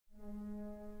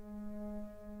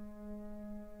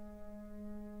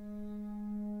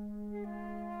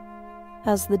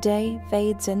As the day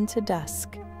fades into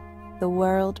dusk, the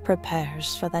world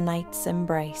prepares for the night's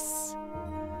embrace.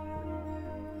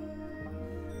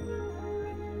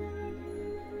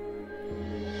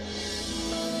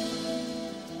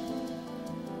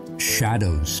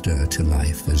 Shadows stir to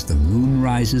life as the moon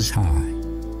rises high,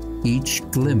 each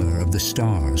glimmer of the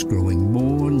stars growing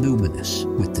more luminous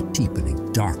with the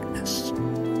deepening darkness.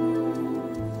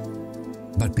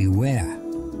 But beware,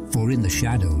 for in the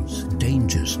shadows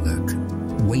dangers lurk,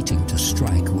 waiting to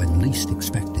strike when least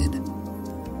expected.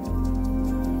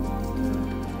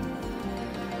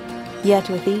 Yet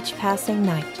with each passing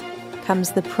night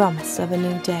comes the promise of a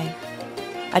new day,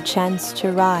 a chance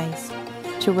to rise,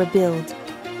 to rebuild,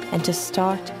 and to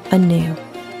start anew.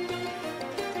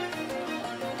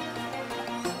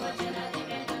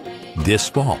 This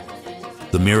fall,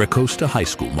 the MiraCosta High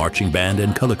School Marching Band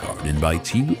and Color Guard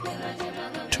invites you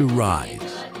to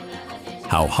rise.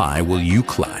 How high will you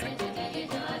climb?